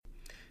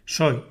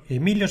Soy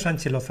Emilio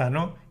Sánchez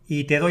Lozano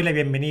y te doy la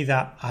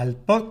bienvenida al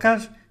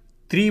podcast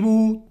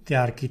Tribu de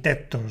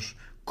Arquitectos.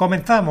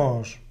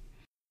 ¡Comenzamos!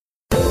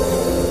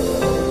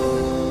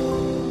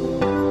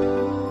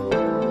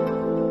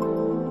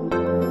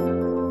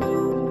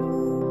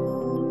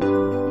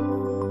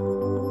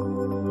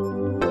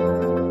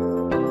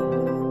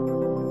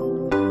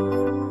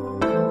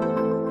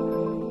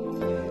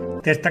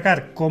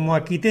 Destacar como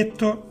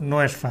arquitecto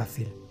no es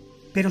fácil,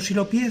 pero si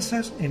lo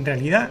piensas, en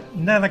realidad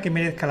nada que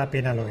merezca la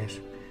pena lo es.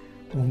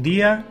 Un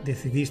día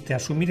decidiste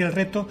asumir el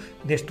reto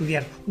de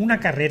estudiar una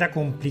carrera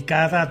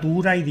complicada,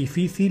 dura y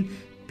difícil,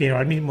 pero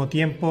al mismo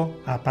tiempo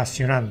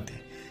apasionante.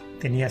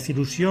 Tenías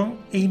ilusión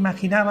e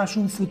imaginabas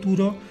un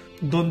futuro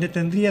donde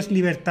tendrías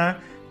libertad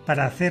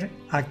para hacer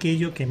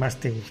aquello que más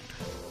te gusta.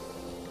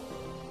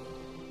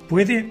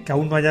 Puede que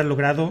aún no hayas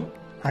logrado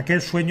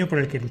aquel sueño por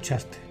el que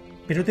luchaste,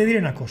 pero te diré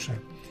una cosa.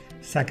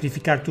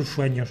 Sacrificar tus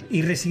sueños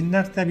y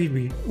resignarte a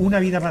vivir una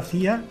vida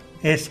vacía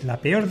es la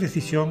peor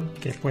decisión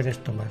que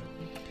puedes tomar.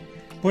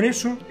 Por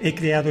eso he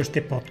creado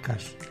este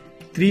podcast.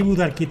 Tribu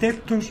de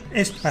Arquitectos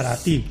es para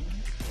ti.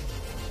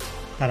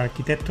 Para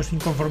arquitectos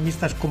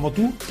inconformistas como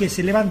tú que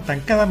se levantan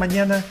cada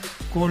mañana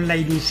con la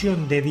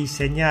ilusión de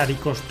diseñar y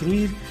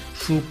construir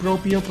su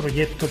propio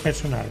proyecto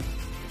personal.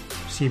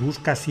 Si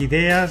buscas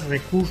ideas,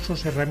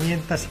 recursos,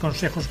 herramientas y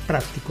consejos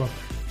prácticos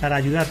para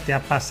ayudarte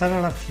a pasar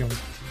a la acción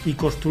y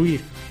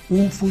construir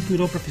un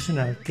futuro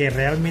profesional que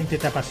realmente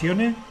te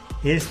apasione,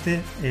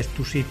 este es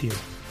tu sitio.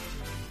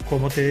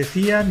 Como te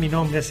decía, mi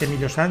nombre es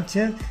Emilio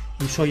Sánchez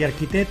y soy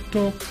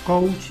arquitecto,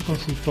 coach y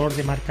consultor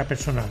de marca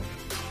personal.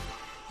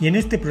 Y en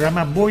este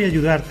programa voy a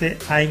ayudarte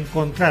a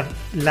encontrar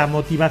la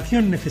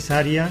motivación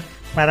necesaria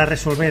para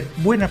resolver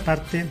buena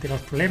parte de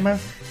los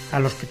problemas a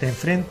los que te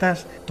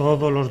enfrentas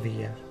todos los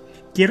días.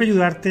 Quiero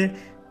ayudarte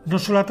no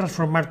solo a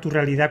transformar tu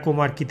realidad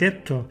como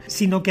arquitecto,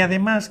 sino que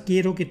además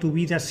quiero que tu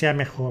vida sea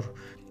mejor.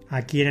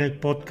 Aquí en el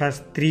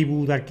podcast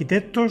Tribu de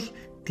Arquitectos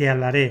te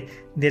hablaré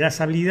de las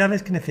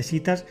habilidades que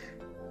necesitas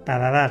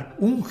para dar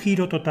un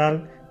giro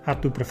total a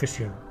tu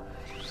profesión.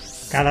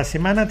 Cada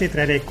semana te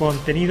traeré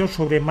contenido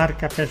sobre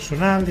marca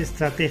personal,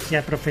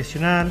 estrategia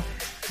profesional,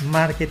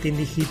 marketing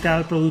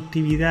digital,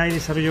 productividad y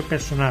desarrollo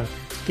personal,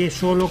 que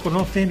solo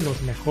conocen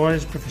los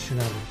mejores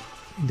profesionales.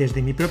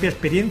 Desde mi propia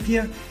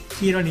experiencia,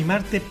 quiero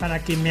animarte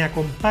para que me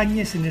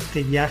acompañes en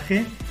este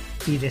viaje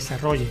y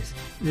desarrolles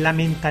la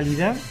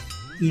mentalidad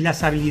y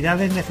las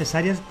habilidades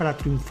necesarias para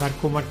triunfar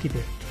como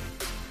arquitecto.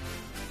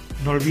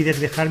 No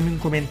olvides dejarme un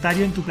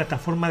comentario en tu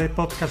plataforma de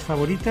podcast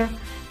favorita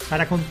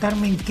para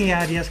contarme en qué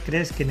áreas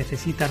crees que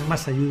necesitan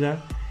más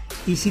ayuda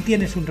y si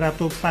tienes un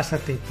rato,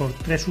 pásate por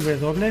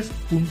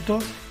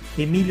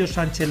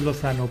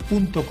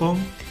www.emiliosanchezlozano.com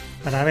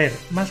para ver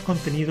más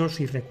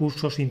contenidos y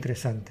recursos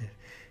interesantes.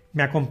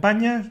 ¿Me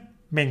acompañas?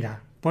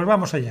 Venga, pues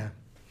vamos allá.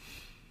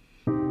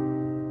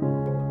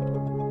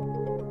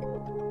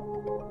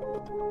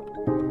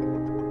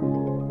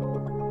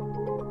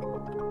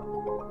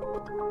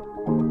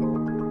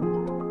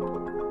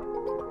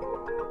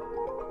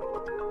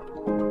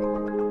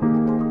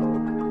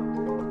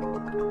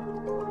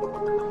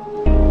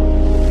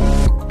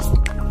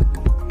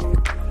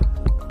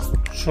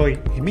 Soy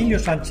Emilio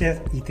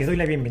Sánchez y te doy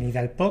la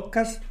bienvenida al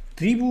podcast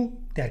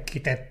Tribu de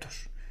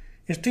Arquitectos.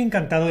 Estoy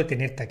encantado de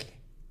tenerte aquí.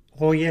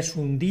 Hoy es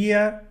un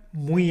día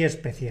muy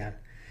especial.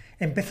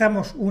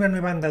 Empezamos una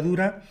nueva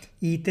andadura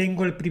y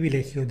tengo el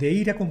privilegio de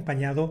ir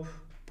acompañado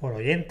por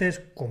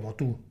oyentes como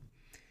tú.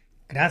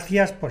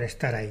 Gracias por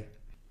estar ahí.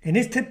 En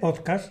este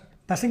podcast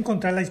vas a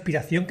encontrar la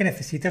inspiración que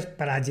necesitas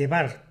para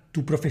llevar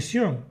tu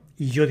profesión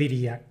y yo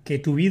diría que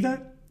tu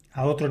vida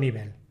a otro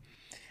nivel.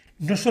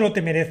 No solo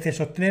te mereces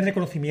obtener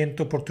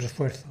reconocimiento por tu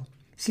esfuerzo,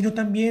 sino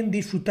también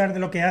disfrutar de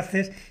lo que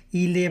haces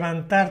y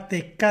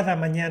levantarte cada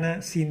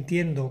mañana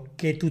sintiendo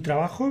que tu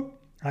trabajo,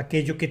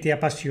 aquello que te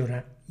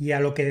apasiona y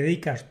a lo que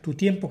dedicas tu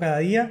tiempo cada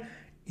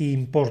día,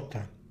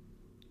 importa.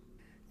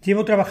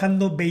 Llevo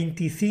trabajando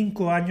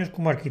 25 años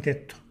como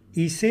arquitecto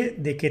y sé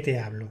de qué te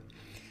hablo.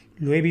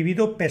 Lo he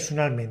vivido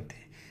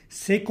personalmente.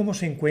 Sé cómo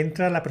se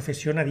encuentra la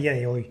profesión a día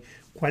de hoy,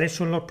 cuáles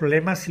son los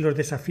problemas y los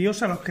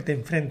desafíos a los que te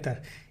enfrentas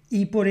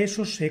y por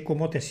eso sé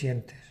cómo te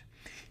sientes.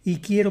 Y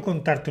quiero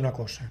contarte una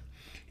cosa.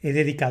 He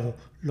dedicado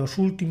los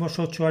últimos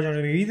 8 años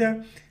de mi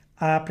vida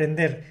a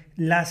aprender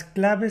las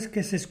claves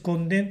que se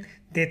esconden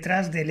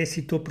detrás del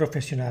éxito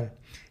profesional,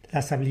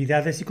 las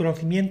habilidades y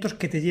conocimientos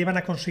que te llevan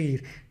a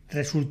conseguir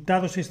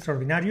resultados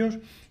extraordinarios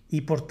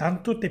y por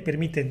tanto te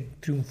permiten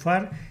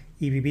triunfar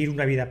y vivir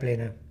una vida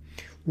plena.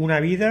 Una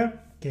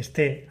vida que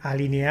esté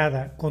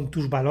alineada con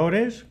tus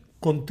valores,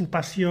 con tu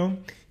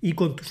pasión y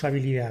con tus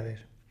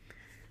habilidades.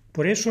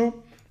 Por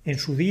eso, en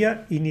su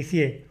día,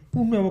 inicié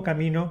un nuevo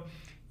camino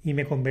y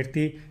me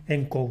convertí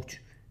en coach.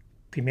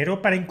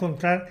 Primero para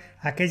encontrar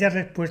aquellas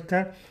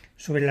respuestas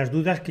sobre las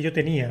dudas que yo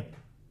tenía.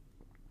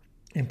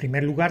 En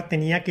primer lugar,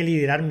 tenía que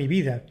liderar mi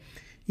vida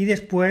y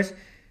después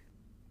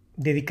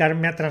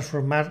dedicarme a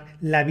transformar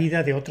la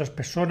vida de otras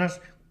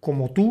personas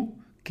como tú,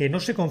 que no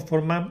se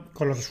conforman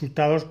con los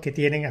resultados que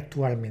tienen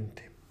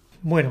actualmente.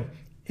 Bueno,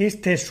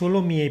 Este es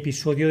solo mi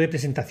episodio de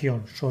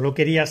presentación. Solo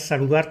quería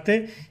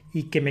saludarte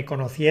y que me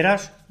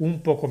conocieras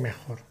un poco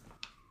mejor.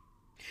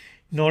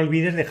 No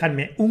olvides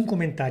dejarme un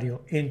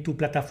comentario en tu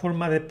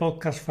plataforma de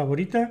podcast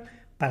favorita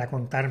para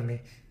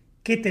contarme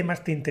qué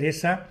temas te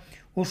interesa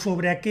o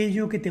sobre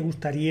aquello que te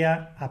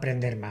gustaría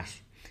aprender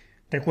más.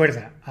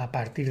 Recuerda, a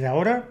partir de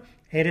ahora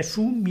eres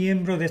un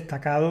miembro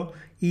destacado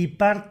y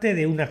parte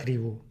de una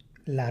tribu,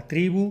 la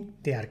tribu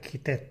de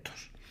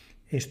arquitectos.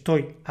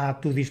 Estoy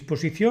a tu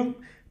disposición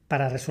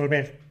para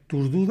resolver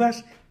tus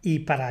dudas y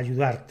para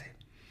ayudarte.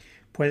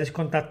 Puedes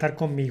contactar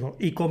conmigo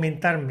y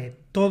comentarme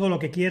todo lo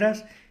que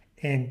quieras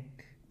en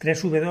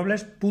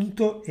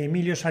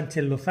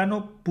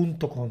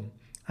www.emiliosanchezlozano.com.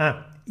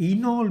 Y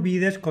no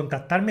olvides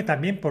contactarme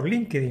también por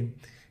LinkedIn.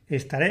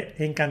 Estaré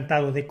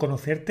encantado de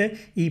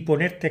conocerte y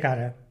ponerte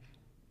cara.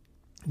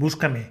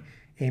 Búscame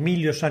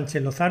Emilio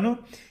Sánchez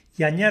Lozano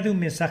y añade un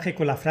mensaje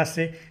con la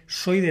frase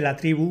 "Soy de la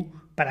tribu"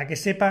 para que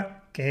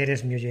sepa que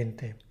eres mi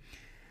oyente.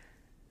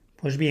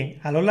 Pues bien,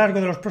 a lo largo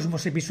de los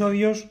próximos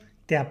episodios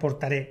te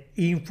aportaré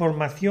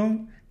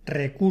información,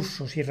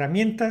 recursos y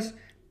herramientas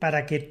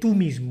para que tú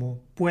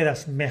mismo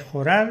puedas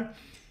mejorar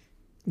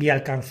y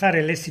alcanzar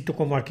el éxito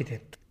como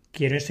arquitecto.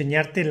 Quiero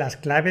enseñarte las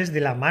claves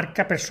de la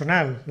marca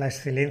personal, la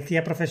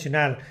excelencia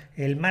profesional,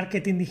 el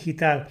marketing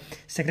digital,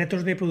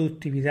 secretos de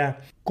productividad,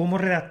 cómo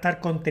redactar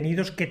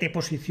contenidos que te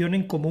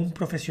posicionen como un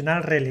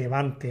profesional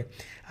relevante,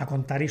 a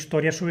contar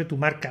historias sobre tu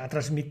marca, a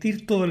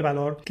transmitir todo el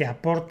valor que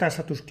aportas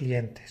a tus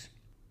clientes.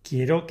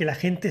 Quiero que la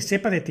gente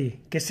sepa de ti,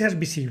 que seas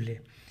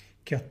visible,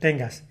 que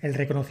obtengas el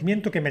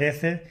reconocimiento que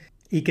mereces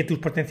y que tus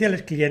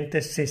potenciales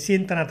clientes se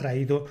sientan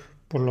atraídos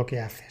por lo que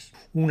haces.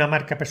 Una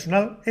marca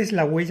personal es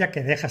la huella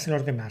que dejas en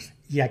los demás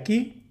y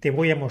aquí te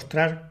voy a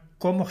mostrar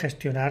cómo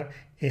gestionar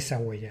esa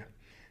huella.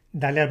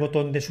 Dale al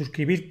botón de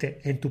suscribirte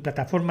en tu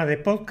plataforma de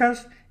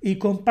podcast y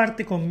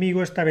comparte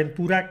conmigo esta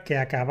aventura que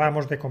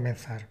acabamos de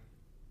comenzar.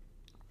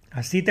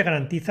 Así te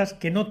garantizas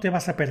que no te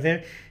vas a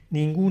perder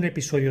ningún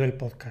episodio del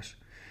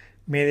podcast.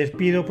 Me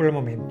despido por el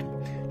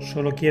momento.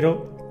 Solo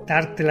quiero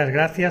darte las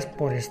gracias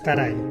por estar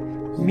ahí.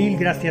 Mil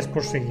gracias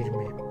por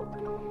seguirme.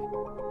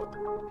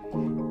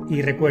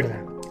 Y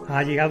recuerda,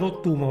 ha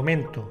llegado tu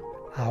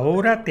momento.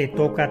 Ahora te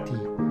toca a ti.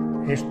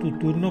 Es tu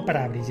turno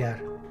para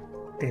brillar.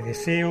 Te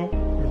deseo